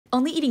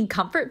only eating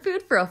comfort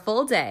food for a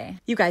full day.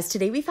 You guys,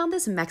 today we found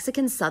this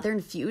Mexican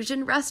Southern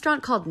fusion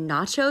restaurant called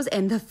Nachos,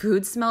 and the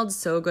food smelled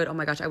so good. Oh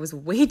my gosh, I was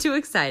way too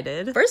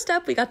excited. First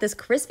up, we got this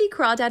crispy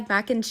crawdad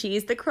mac and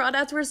cheese. The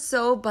crawdads were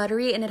so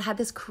buttery, and it had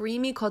this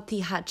creamy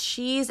cotija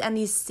cheese and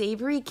these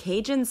savory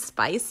Cajun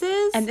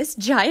spices. And this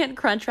giant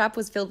Crunchwrap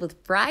was filled with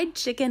fried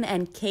chicken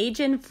and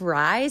Cajun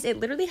fries. It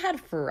literally had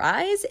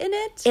fries in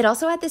it. It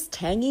also had this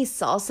tangy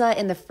salsa,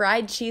 and the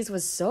fried cheese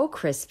was so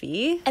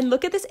crispy. And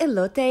look at this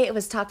elote. It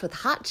was topped with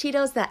hot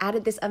Cheetos that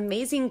added this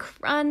amazing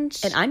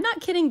crunch. And I'm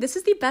not kidding, this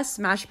is the best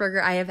smash burger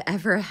I have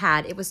ever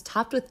had. It was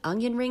topped with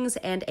onion rings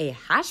and a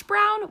hash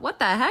brown. What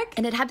the heck?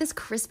 And it had this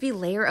crispy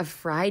layer of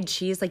fried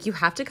cheese. Like, you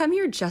have to come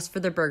here just for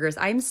the burgers.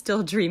 I'm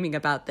still dreaming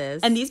about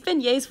this. And these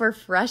beignets were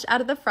fresh out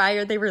of the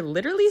fryer. They were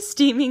literally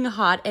steaming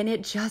hot, and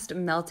it just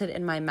melted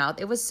in my mouth.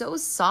 It was so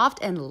soft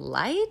and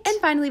light. And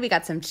finally, we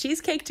got some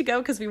cheesecake to go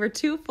because we were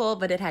too full,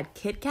 but it had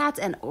Kit Kats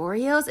and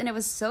Oreos, and it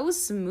was so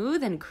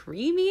smooth and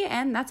creamy.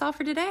 And that's all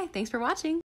for today. Thanks for watching.